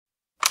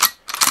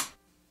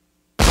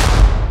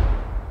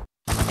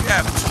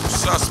have 2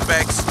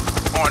 suspects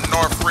on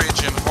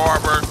Northridge and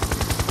Harbor.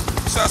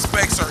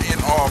 Suspects are in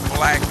all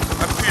black,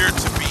 appear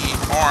to be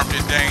armed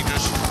and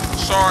dangerous.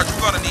 Sarge,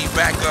 we're gonna need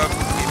backup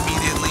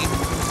immediately.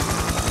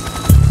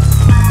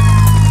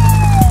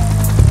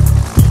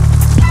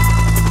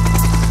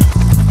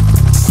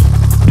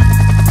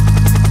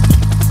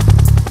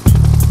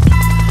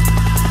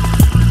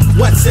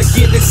 Once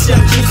again, it's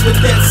young Guce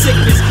with that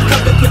sickness.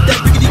 Coming with that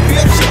riggedy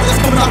real shit that's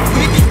coming off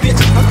wicked,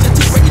 bitch. I'm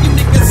just breaking you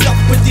niggas up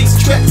with these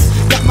tracks.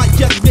 Got my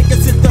young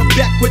niggas in the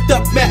back with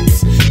the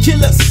max.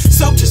 Killers,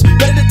 soldiers,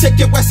 ready to take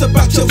your ass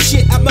about your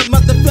shit. I'm a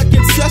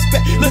motherfucking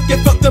suspect, looking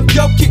for them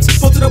yo kicks.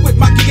 Posted up with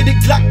my giggity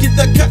Glock in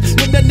the cut.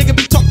 When that nigga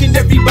be talking,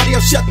 everybody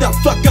else shut the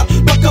fuck up.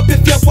 Fuck up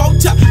if you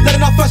want to.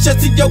 Letting off our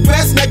shots in your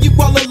ass, now you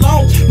all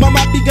alone. Mama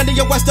be gunning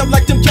your ass up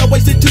like them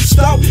cowboys in 2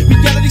 stone.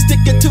 Reality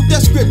sticking to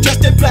the script,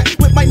 dressed in black.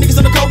 With my niggas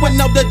on the cold,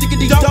 know the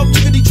diggity dope,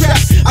 jiggity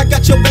trap. I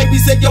got your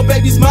babies and your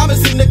baby's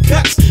mamas in the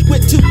cuts.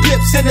 With 2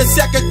 clips and a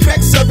sack of crack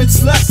serving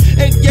sluts.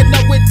 And you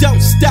know it don't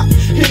stop.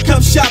 Here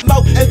comes Shot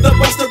Mo and the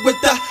buster with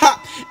the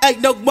hop.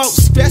 Ain't no more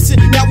stressing,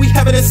 now we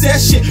having a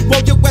session.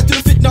 Roll your way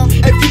through the fit, no,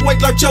 if you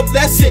ain't learned your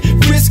lesson.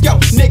 Frisco,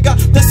 nigga,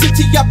 the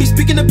city I be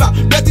speaking about.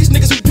 But these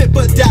niggas who pimp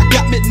or die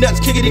got me nuts,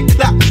 kicking it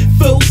clap.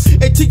 Fools,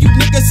 and to you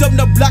niggas on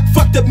the block,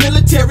 fuck the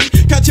military.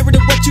 Contrary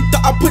to what you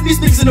thought, I'm putting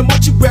these niggas in the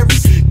mortuary.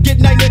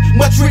 Getting ain't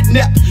much written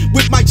up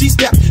with my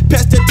G.C.F.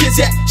 Past the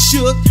Tizak,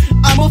 shook.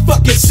 I'm a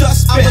fucking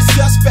suspect. I'm a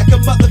suspect, a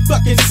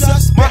motherfucking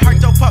suspect. My heart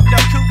don't pump no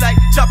Kool-Aid,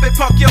 jump and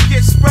punk, you'll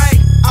get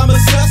sprayed. I'm a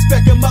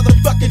suspect, a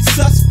motherfucking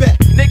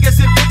suspect. Niggas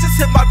and bitches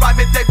in my rhyme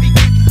and they be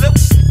getting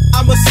loose.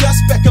 I'm a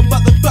suspect, a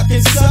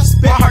motherfucking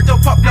suspect. My heart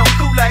don't pump no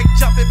Kool-Aid,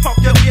 jump and punk,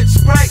 you'll get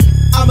sprayed.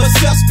 I'm a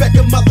suspect,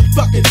 a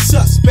motherfucking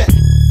suspect.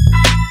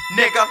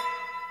 Nigga.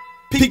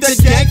 Peep the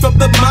gang from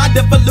the mind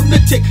of a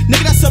lunatic.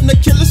 Nigga, that's something to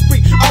kill a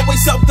spree.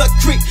 Always on the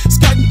creek,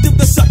 skirting through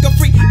the sucker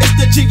free. It's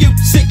the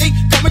Guce,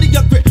 comedy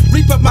young grit.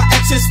 Reap up my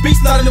action speech,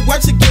 not in the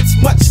words, it gets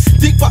much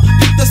deeper.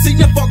 Peep the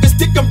scene and focus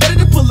stick, I'm ready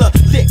to pull a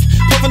lick.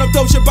 Puffin' up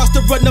Doja Boss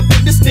to run up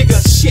in this nigga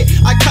shit.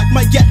 I cock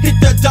my yak, hit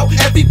the dough,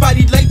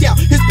 everybody lay down.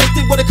 His bitch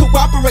didn't wanna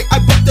cooperate,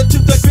 I bumped her to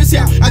the Guce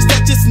out. I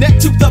snatch his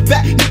neck to the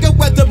back, nigga,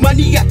 where the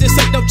money at? This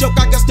ain't no joke,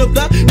 I got no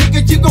blood.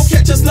 Nigga, you gon'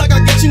 catch a slug, I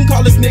guess you can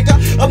call this nigga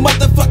a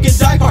motherfucking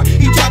diehard.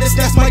 He tried to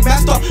snatch my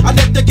master, I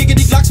let the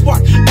giggity Glock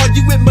spark. All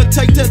you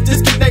imitators,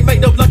 this kid ain't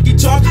made no lucky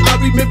charm. I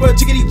remember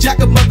Jiggity Jack,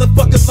 a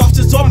motherfucker lost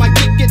his arm. I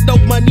didn't get no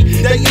money,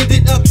 they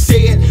ended up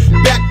dead.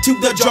 Back to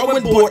the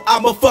drawing board,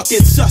 I'm a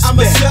fucking suspect. I'm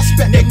a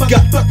suspect, nigga,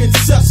 motherfucking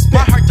suspect.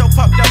 My heart don't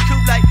pump no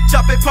Kool-Aid,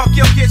 jump and punk,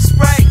 you'll get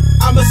sprayed.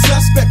 I'm a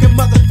suspect, a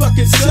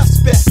motherfucking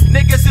suspect.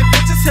 Niggas and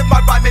bitches in my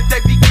rhyme and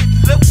they be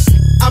getting loose.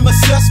 I'm a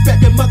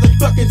suspect, a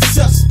motherfucking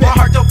suspect. My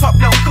heart don't pump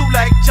no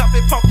Kool-Aid, jump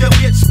and punk, you'll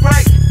get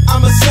sprayed.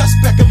 I'm a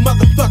suspect, a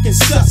motherfucking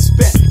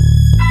suspect.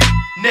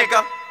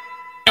 Nigga.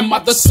 Am I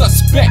the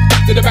suspect?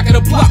 Back to the back of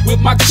the block with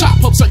my chop.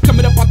 Hopes are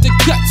coming up out the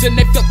guts and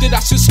they felt that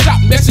I should stop.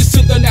 Message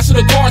to the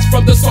National Guards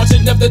from the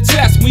sergeant of the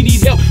task. We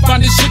need help,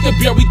 find this sugar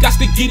bear, we got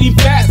to get him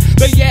fast.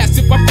 They ask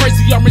if I'm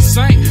crazy or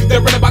insane.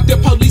 They read about their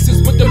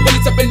polices with the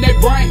bullets up in their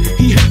brain.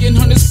 He hanging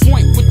on his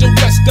point with the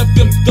rest of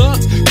them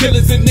thugs.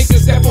 Killers and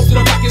niggas that posted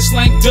up like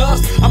slang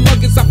dubs.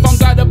 Among us, I found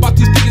out about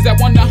these niggas that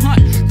wanna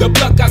hunt. The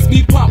blood got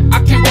me pumped,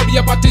 I can't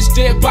worry about this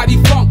dead body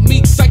funk.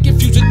 Me psychic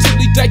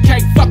fugitively, they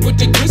can't fuck with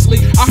the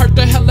grizzly. I heard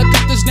the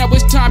helicopters, now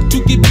it's time to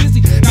get busy.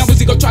 Now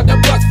Izzy go try to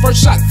bust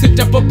first shot, hit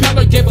the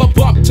propeller, gave a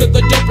bump to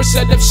the doper,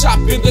 set up shop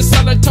in the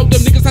cellar. Told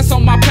them niggas that's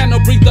on my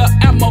panel, bring the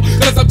ammo.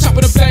 Cause I'm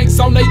chopping the banks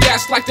on their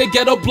ass like they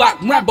ghetto block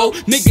Rambo.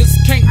 Niggas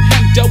can't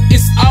hang dope,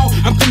 it's on.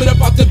 I'm coming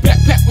up out the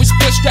backpack with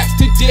split straps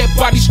to dead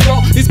body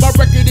strong. It's my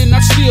record and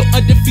I'm still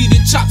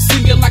undefeated. Chop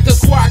singing like a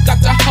choir,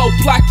 got the whole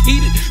block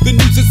heated. The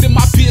news is in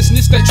my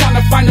business, they trying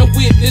to find a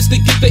witness to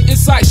get the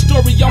inside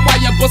story on why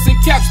I'm busting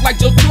caps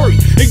like Joe Torre.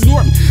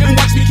 Ignore me and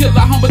watch me kill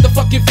a home with the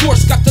fucking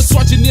force. Got the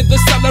sergeant in the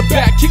cellar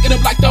back, kicking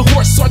him like the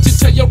horse. Sergeant,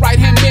 tell your right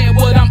hand man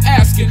what I'm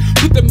asking.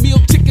 Put the meal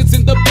tickets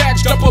in the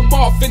bags, drop them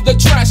off in the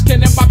trash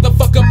can and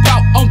motherfucker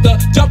out on the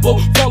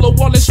double. Follow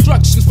all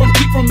instructions from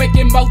keep from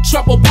making more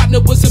trouble. Partner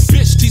was a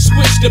bitch, he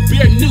switched, the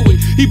bear knew it.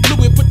 He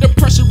blew it, put the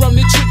pressure on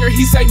the trigger.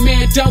 He say,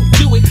 man, don't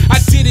do it. I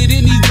did it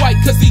anyway,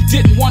 cause he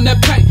didn't wanna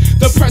paint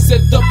the press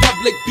of the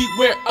public.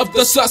 Beware of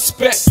the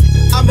suspect.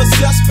 I'm a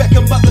suspect,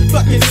 a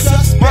motherfucking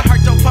suspect. My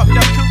heart don't pump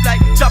no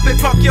Kool-Aid, jump and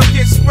punk, you'll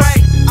get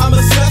sprayed. I'm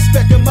a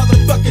suspect, a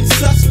motherfucking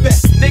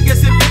suspect.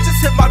 Niggas and bitches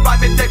hit my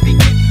rhyme and they be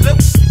getting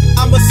loose.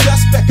 I'm a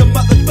suspect, a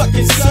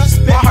motherfucking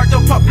suspect. My heart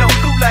don't pump no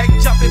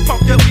Kool-Aid, jump and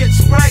punk, you'll get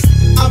sprayed.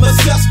 I'm a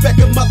suspect,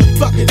 a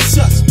motherfucking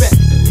suspect.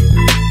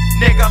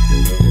 Nigga.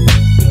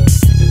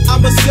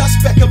 I'm a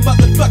suspect, a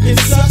motherfucking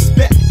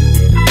suspect.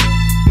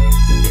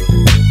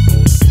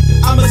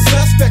 I'm a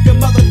suspect, a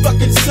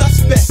motherfucking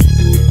suspect.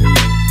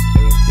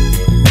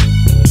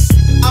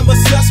 I'm a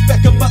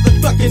suspect, a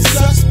motherfucking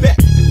suspect.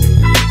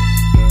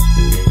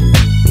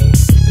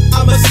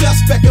 I'm a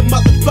suspect, a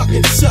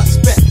motherfucking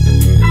suspect.